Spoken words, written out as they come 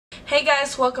Hey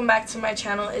guys, welcome back to my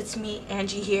channel. It's me,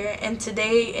 Angie here, and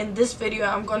today in this video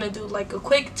I'm going to do like a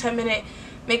quick 10-minute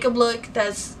makeup look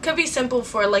that's could be simple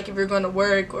for like if you're going to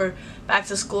work or back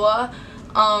to school.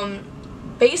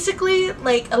 Basically,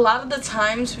 like a lot of the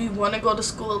times we want to go to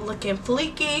school looking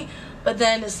fleeky, but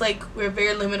then it's like we're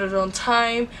very limited on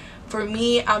time. For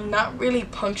me, I'm not really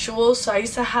punctual, so I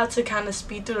used to have to kind of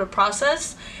speed through the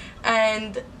process.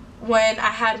 And when I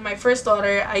had my first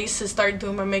daughter, I used to start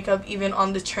doing my makeup even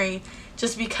on the train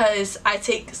just because I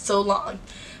take so long.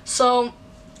 So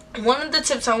one of the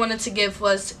tips I wanted to give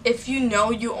was, if you know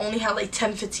you only have like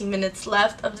 10-15 minutes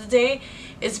left of the day,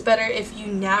 it's better if you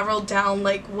narrow down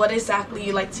like what exactly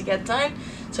you like to get done.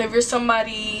 So if you're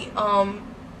somebody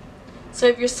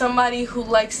who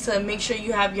likes to make sure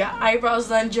you have your eyebrows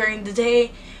done during the day,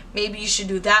 maybe you should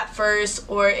do that first.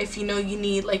 Or if you know you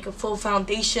need like a full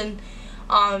foundation,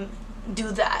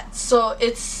 do that. So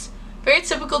it's very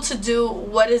typical to do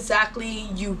what exactly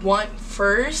you want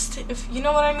first, if you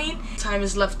know what I mean. Time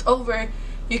is left over,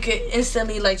 you could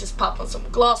instantly like just pop on some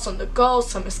gloss on the go,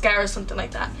 some mascara, something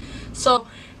like that. So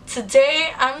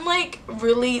today I'm like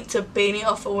really debating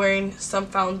off of wearing some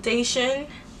foundation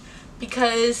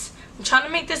because I'm trying to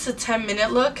make this a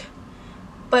 10-minute look,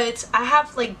 but I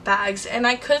have like bags and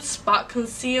I could spot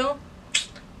conceal,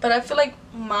 but I feel like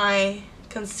my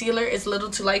concealer is a little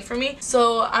too light for me.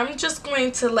 So I'm just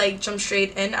going to like jump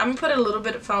straight in. I'm gonna put a little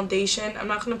bit of foundation. I'm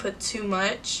not gonna put too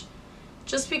much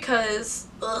just because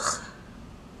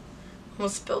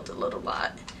almost spilled a little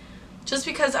lot. Just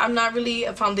because I'm not really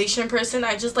a foundation person.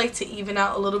 I just like to even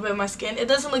out a little bit of my skin. It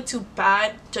doesn't look too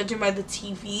bad judging by the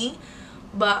TV,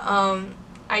 but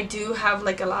I do have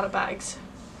like a lot of bags.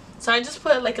 So I just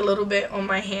put like a little bit on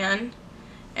my hand,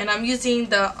 and I'm using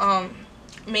the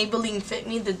Maybelline Fit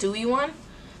Me, the dewy one,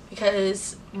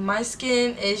 because my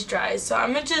skin is dry. So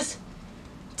I'm gonna just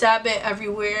dab it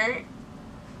everywhere.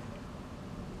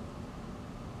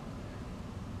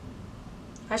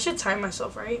 I should time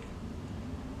myself, right?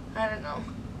 I don't know,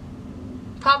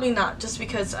 probably not, just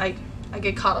because I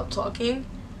get caught up talking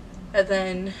and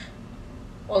then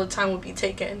all the time would be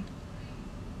taken.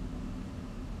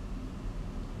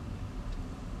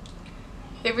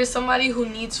 If you're somebody who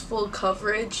needs full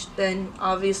coverage, then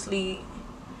obviously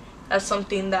that's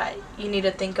something that you need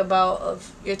to think about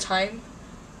of your time.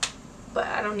 But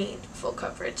I don't need full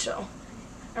coverage, so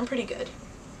I'm pretty good.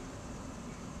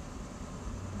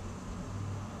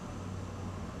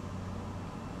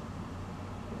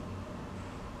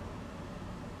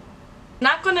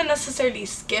 Not going to necessarily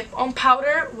skip on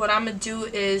powder. What I'm going to do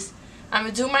is I'm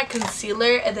going to do my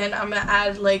concealer, and then I'm going to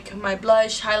add like my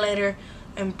blush, highlighter,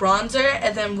 and bronzer,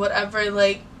 and then whatever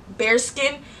like bare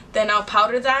skin, then I'll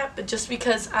powder that. But just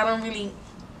because I don't really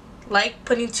like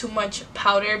putting too much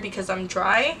powder because I'm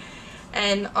dry,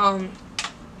 and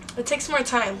it takes more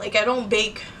time. Like I don't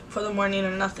bake for the morning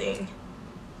or nothing,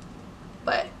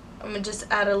 but I'm gonna just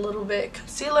add a little bit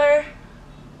concealer.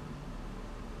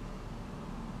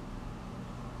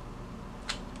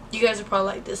 You guys are probably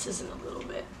like, this isn't a little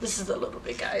bit, this is a little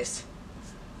bit, guys.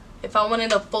 If I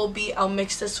wanted a full beat, I'll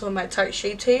mix this with my Tarte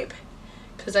Shape Tape,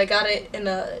 because I got it in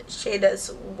a shade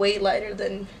that's way lighter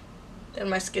than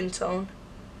my skin tone.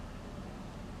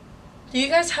 Do you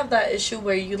guys have that issue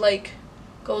where you like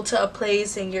go to a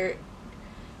place and you're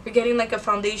getting like a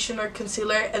foundation or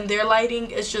concealer and their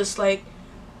lighting is just like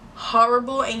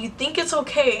horrible, and you think it's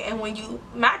okay, and when you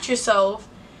match yourself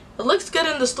it looks good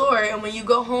in the store, and when you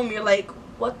go home you're like,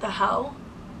 what the hell?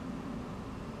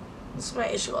 This is my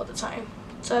issue all the time.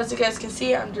 So as you guys can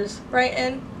see, I'm just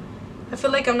writing. I feel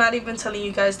like I'm not even telling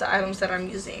you guys the items that I'm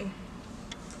using.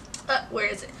 Where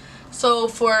is it? So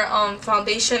for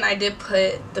foundation, I did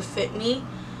put the Fit Me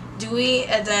Dewy,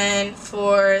 and then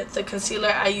for the concealer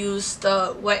I used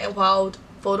the Wet n Wild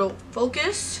Photo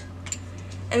Focus.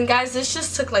 And guys, this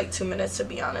just took like 2 minutes, to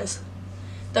be honest.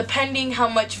 Depending how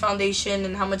much foundation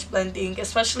and how much blending,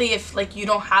 especially if like you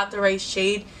don't have the right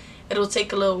shade, it'll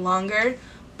take a little longer.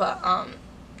 But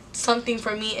something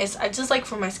for me is I just like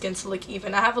for my skin to look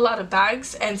even. I have a lot of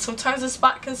bags, and sometimes it's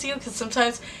spot conceal because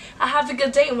sometimes I have a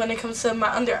good day when it comes to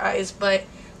my under eyes, but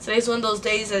today's one of those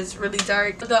days that's really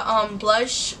dark. The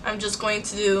blush I'm just going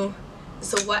to do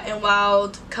is a Wet n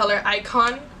Wild Color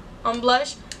Icon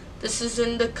blush. This is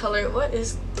in the color, what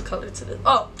is the color to this?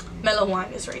 Oh, Mellow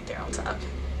Wine is right there on top.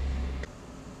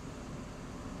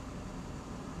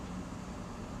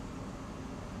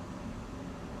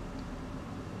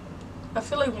 I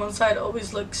feel like one side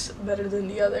always looks better than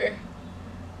the other.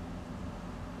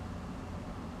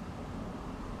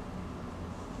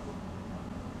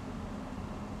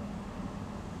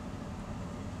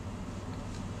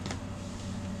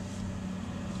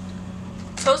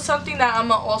 So something that I'm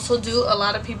gonna also do, a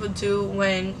lot of people do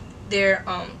when they're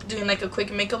doing like a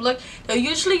quick makeup look. They'll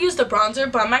usually use the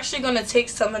bronzer, but I'm actually gonna take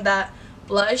some of that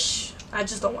blush. I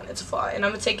just don't want it to fall, and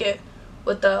I'm gonna take it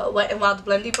with the Wet n Wild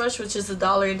blending brush, which is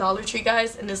 $1 in Dollar Tree,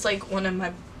 guys, and it's like one of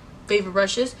my favorite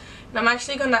brushes. And I'm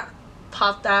actually gonna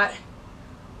pop that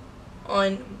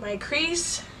on my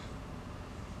crease.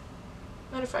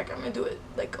 Matter of fact, I'm gonna do it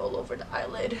like all over the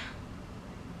eyelid.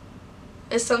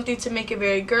 It's something to make it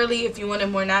very girly. If you want it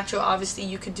more natural, obviously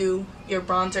you could do your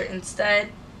bronzer instead.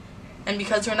 And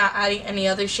because we're not adding any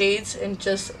other shades and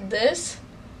just this,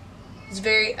 it's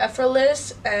very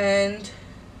effortless and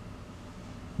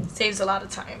saves a lot of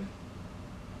time.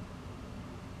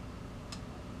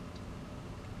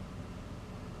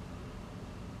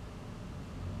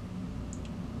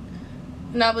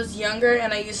 When I was younger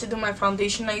and I used to do my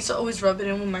foundation, I used to always rub it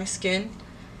in with my skin.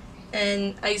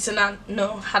 And I used to not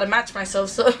know how to match myself,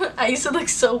 so I used to look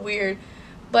so weird.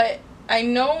 But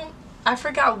I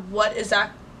forgot what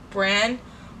exact brand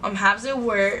has it,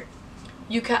 where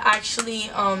you can actually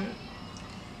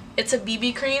it's a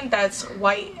BB cream that's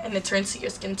white and it turns to your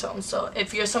skin tone. So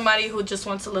if you're somebody who just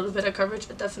wants a little bit of coverage,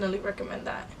 I definitely recommend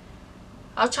that.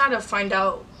 I'll try to find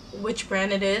out which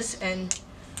brand it is and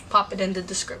pop it in the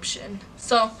description.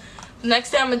 So the next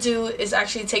thing I'm gonna do is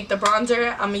actually take the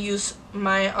bronzer. I'm gonna use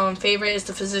my favorite, is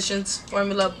the Physicians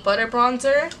Formula Butter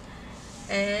Bronzer,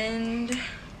 and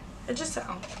it just here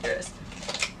it is.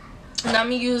 And I'm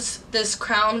gonna use this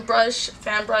crown brush,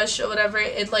 fan brush, or whatever.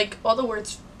 It like all the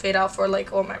words fade out for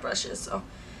like all my brushes, so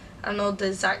I don't know the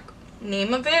exact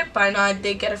name of it, but I know I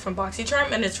did get it from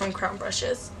BoxyCharm, and it's from Crown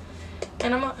Brushes.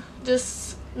 And I'm gonna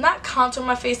just not contour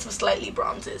my face, but slightly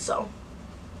bronze it. So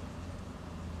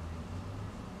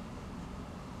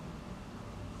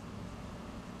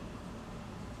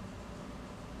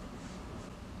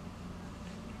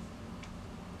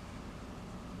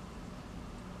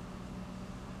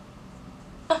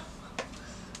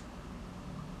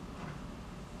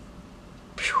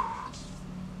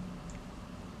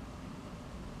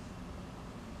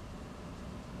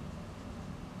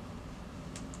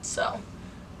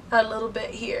add a little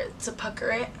bit here to pucker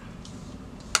it.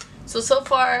 So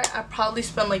far I probably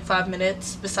spent like 5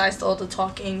 minutes besides all the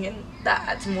talking, and that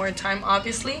adds more time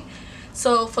obviously.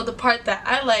 So for the part that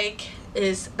I like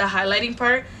is the highlighting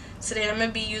part. Today I'm going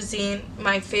to be using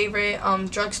my favorite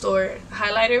drugstore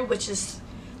highlighter, which is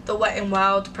the Wet n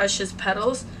Wild Precious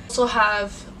Petals. I also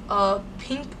have a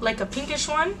pink, like a pinkish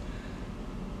one,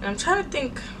 and I'm trying to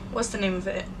think what's the name of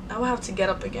it. I will have to get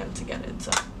up again to get it,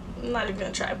 so I'm not even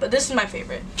gonna try, but this is my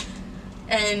favorite,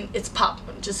 and it's pop.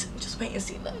 Just wait and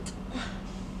see. Look,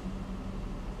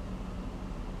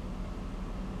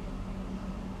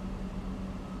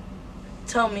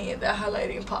 tell me that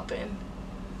highlighting popping.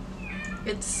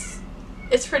 It's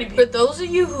pretty beautiful. For those of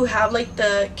you who have like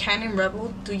the Canon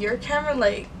Rebel, do your camera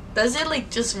like, does it like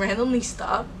just randomly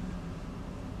stop?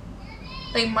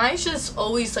 Like mine's just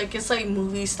always like, it's like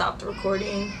movie stopped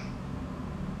recording.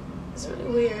 It's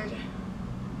really weird.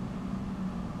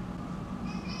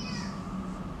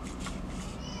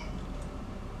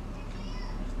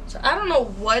 So I don't know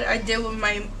what I did with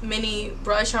my mini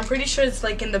brush. I'm pretty sure it's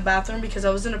like in the bathroom because I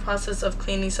was in the process of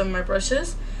cleaning some of my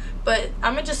brushes. But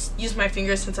I'm gonna just use my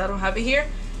fingers since I don't have it here.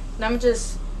 And I'm gonna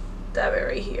just dab it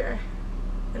right here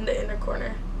in the inner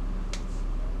corner.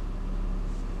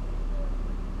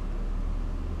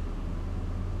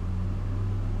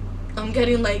 I'm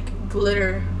getting like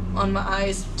glitter on my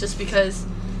eyes just because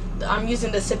I'm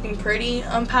using the Sipping Pretty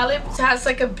palette. It has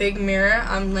like a big mirror.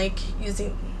 I'm like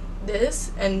using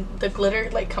this and the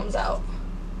glitter like comes out.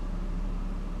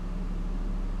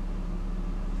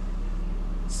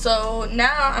 So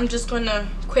now I'm just gonna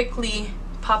quickly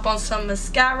pop on some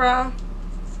mascara.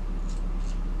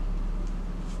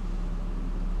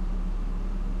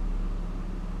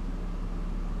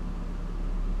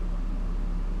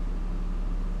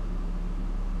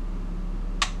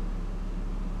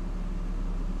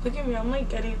 Look at me, I'm like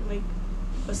getting like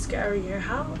mascara here.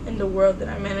 How in the world did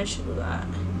I manage to do that?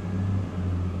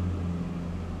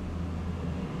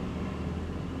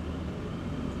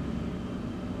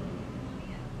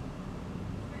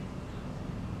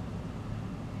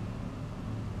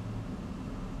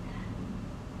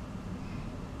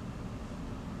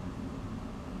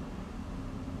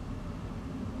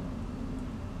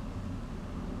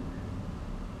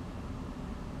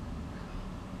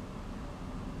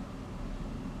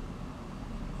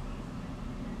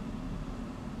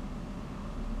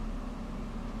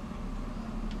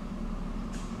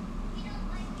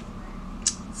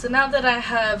 So now that I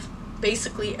have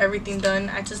basically everything done,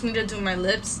 I just need to do my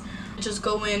lips. Just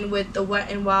go in with the Wet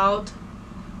n Wild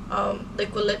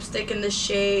liquid lipstick in the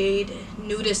shade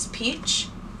Nudest Peach.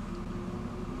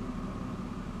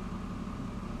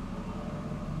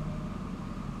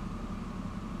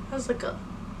 Has like a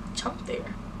chunk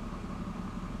there.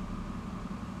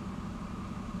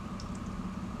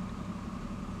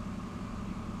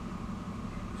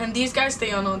 And these guys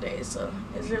stay on all day, so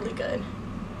it's really good.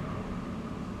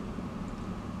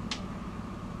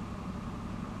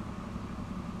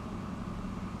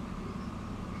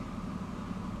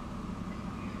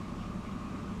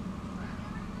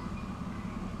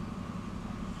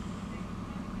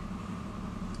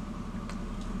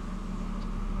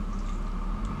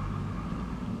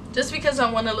 Just because I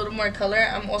want a little more color,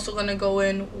 I'm also going to go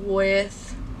in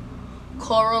with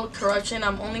Coral Corruption.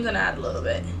 I'm only going to add a little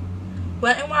bit.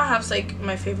 Wet n Wild has like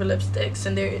my favorite lipsticks,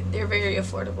 and they're very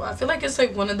affordable. I feel like it's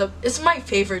like it's my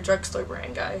favorite drugstore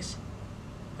brand, guys.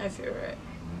 My favorite.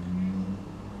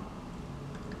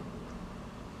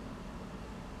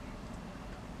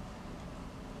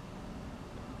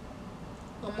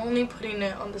 I'm only putting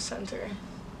it on the center,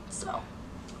 so.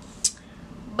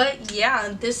 But yeah,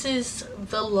 this is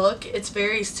the look. It's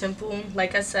very simple.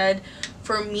 Like I said,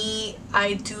 for me,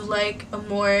 I do like a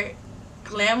more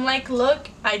glam-like look.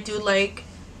 I do like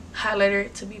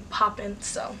highlighter to be popping,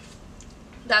 so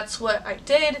that's what I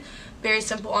did. Very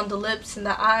simple on the lips and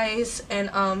the eyes, and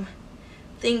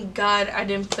thank God I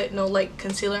didn't put no like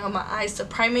concealer on my eyes to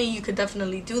prime it. You could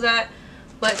definitely do that,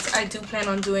 but I do plan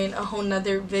on doing a whole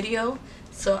nother video,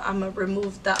 so I'm gonna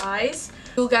remove the eyes.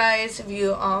 You guys, if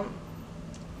you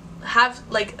have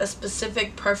like a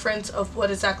specific preference of what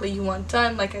exactly you want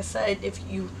done, like I said, if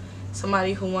you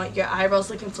somebody who want your eyebrows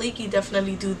looking flaky,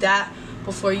 definitely do that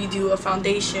before you do a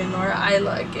foundation or eye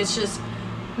look. It's just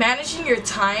managing your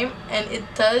time, and it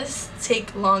does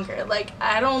take longer. Like,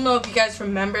 I don't know if you guys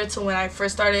remember to when I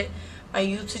first started my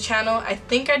YouTube channel. I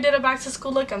think I did a back to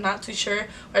school look, I'm not too sure, or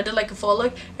I did like a fall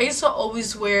look. I used to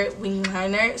always wear wing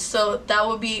liner, so that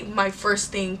would be my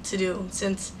first thing to do,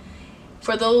 since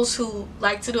for those who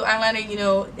like to do eyeliner, you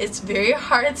know, it's very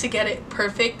hard to get it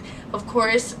perfect. Of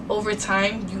course, over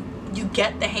time you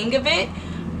get the hang of it,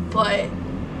 but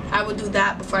I would do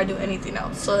that before I do anything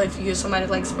else. So if you're somebody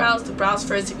who likes brows, do brows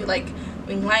first. If you like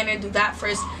wing liner, do that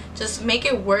first. Just make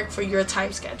it work for your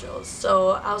time schedules.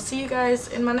 So I'll see you guys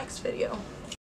in my next video.